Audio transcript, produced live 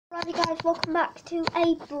Hi guys, welcome back to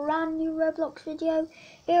a brand new Roblox video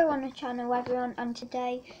here on the channel everyone, and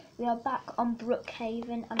today we are back on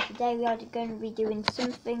Brookhaven, and today we are going to be doing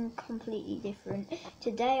something completely different.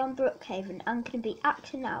 Today on Brookhaven I'm going to be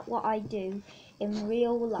acting out what I do in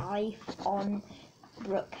real life on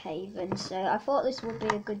Brookhaven. So I thought this would be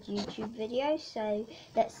a good YouTube video, so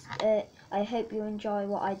let's I hope you enjoy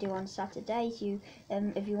what I do on Saturdays.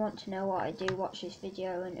 If you want to know what I do, watch this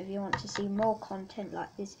video, and if you want to see more content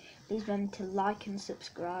like this, please remember to like and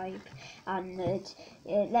subscribe, and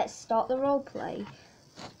let's start the roleplay.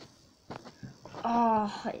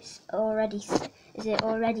 It's already, is it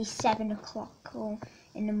already 7 o'clock or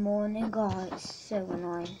in the morning? Oh, it's so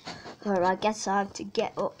annoying. Alright, I guess I have to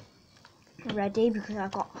get up ready because I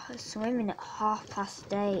got swimming at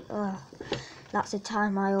 8:30. Ugh, that's the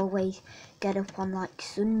time I always get up on, like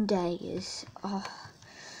Sundays.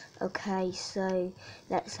 Okay, so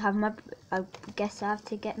let's have I guess I have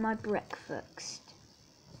to get my breakfast.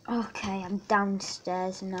 Okay, I'm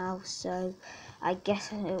downstairs now, so I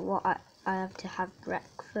guess I have to have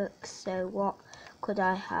breakfast. So what could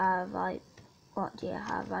I have? What do you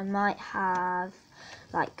have? I might have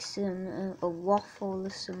like a waffle or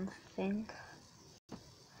something.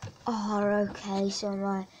 Okay, so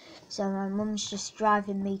my mum's just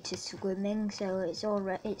driving me to swimming, so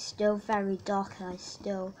it's still very dark and I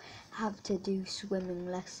still have to do swimming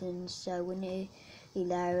lessons, so we're nearly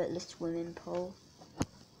there at the swimming pool.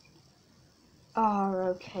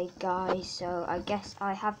 Okay guys, so I guess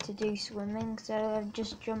I have to do swimming, so I'm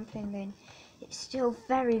just jumping in. It's still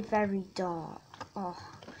very dark. I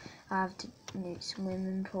have to do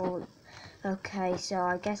swimming pool. Okay, so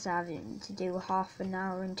I guess I have to do half an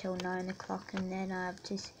hour until 9 o'clock, and then I have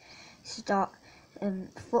to start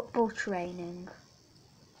football training.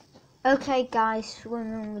 Okay guys,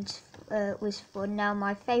 swimming was fun. Now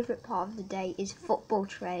my favourite part of the day is football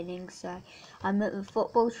training, so I'm at the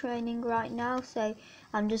football training right now, so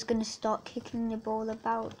I'm just going to start kicking the ball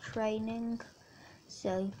about training.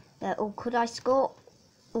 So, could I score?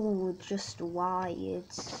 Oh, just wide.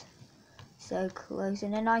 So close,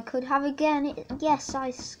 and then I could have again. Yes, I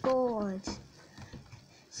scored.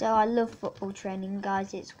 So I love football training,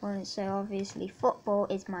 guys. So obviously football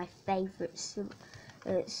is my favourite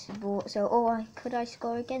sport. So could I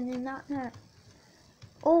score again in that net?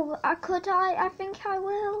 I think I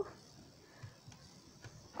will.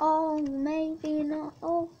 Maybe not.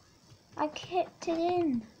 I kicked it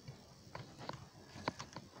in.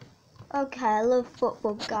 Okay, I love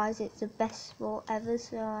football, guys. It's the best sport ever.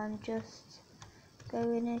 So I'm just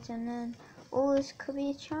going it, and then this could be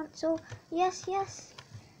a chance. Yes.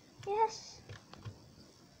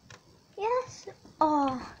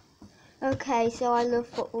 Okay, so I love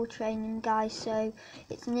football training, guys. So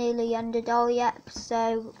it's nearly ended.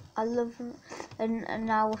 So I love and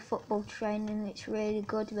now with football training, it's really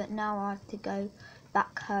good. But now I have to go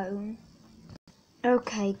back home.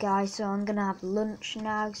 Okay, guys. So I'm gonna have lunch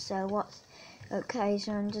now. So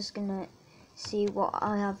so I'm just gonna see what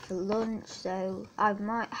I have for lunch. So I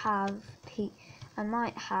might have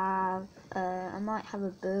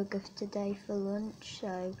a burger today for lunch.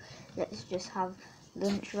 So let's just have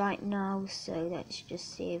lunch right now. So let's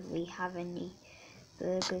just see if we have any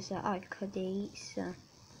burgers that I could eat. So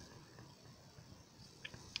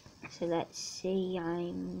let's see.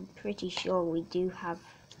 I'm pretty sure we do have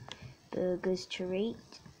burgers to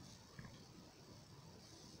eat.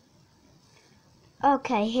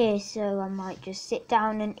 Okay, here, so I might just sit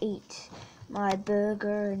down and eat my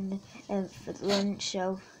burger and for lunch.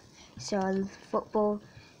 So football,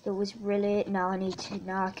 it was brilliant. Now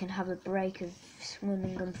I can have a break of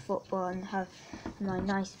swimming and football and have my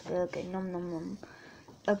nice burger. Nom nom nom.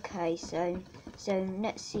 Okay, so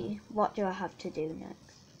let's see, what do I have to do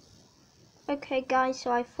next? Okay guys,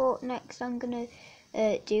 so I thought next I'm gonna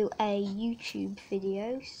do a YouTube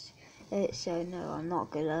videos. So no, I'm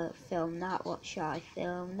not gonna film that. What shall I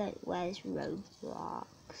film? Where's Roblox?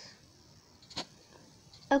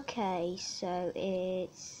 Okay, so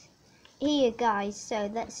it's here, guys. So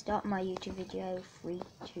let's start my YouTube video. 3,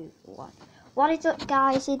 2, 1. What is up,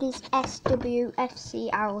 guys? It is SWFC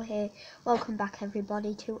Owl here. Welcome back,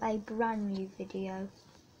 everybody, to a brand new video.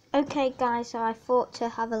 Okay, guys. So I thought to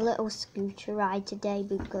have a little scooter ride today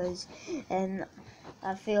because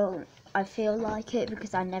I feel like it,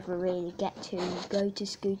 because I never really get to go to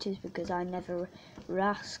scooters because I never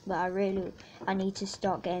ask, but I need to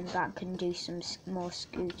start getting back and do some more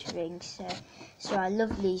scootering. So I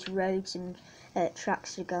love these roads and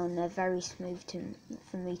tracks to go on. They're very smooth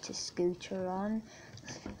for me to scooter on.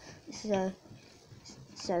 So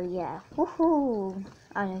yeah, woohoo!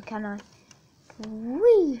 Can I?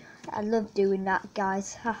 Whee! I love doing that,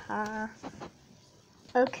 guys. Haha.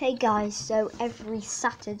 Okay guys, so every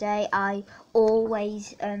Saturday I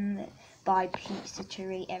always buy pizza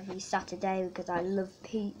to eat every Saturday because I love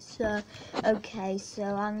pizza. Okay, so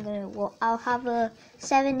I'll have a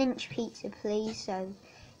 7-inch pizza please. So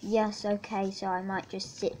yes, okay, so I might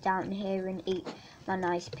just sit down here and eat my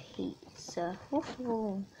nice pizza.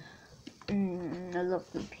 Woohoo. A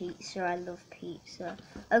lovely pizza, I love pizza.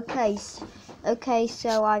 Okay,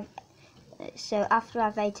 so after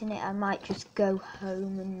I've eaten it, I might just go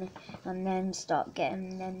home and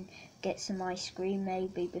then get some ice cream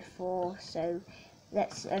maybe before. So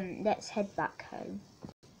let's head back home.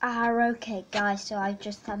 Okay guys, so I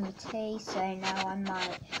just had my tea, so now I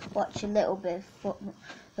might watch a little bit of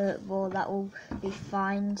football. That will be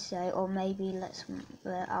fine. So or maybe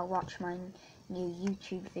I'll watch my new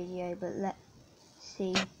YouTube video. But let's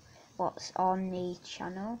see what's on the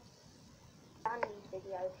channel.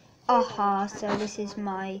 So this is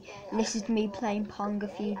me playing Pong a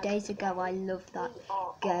few days ago. I love that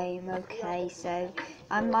game. Okay, so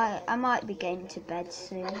I might be getting to bed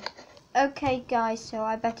soon. Okay guys, so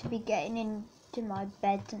I better be getting into my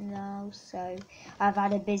bed now. So I've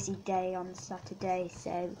had a busy day on Saturday,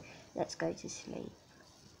 so let's go to sleep.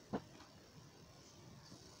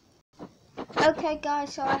 Okay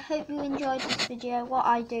guys, so I hope you enjoyed this video, what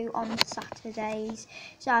I do on Saturdays.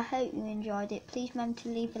 So I hope you enjoyed it. Please remember to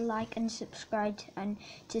leave a like and subscribe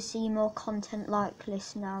to see more content like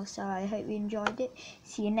this now. So I hope you enjoyed it.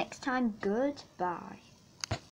 See you next time. Goodbye.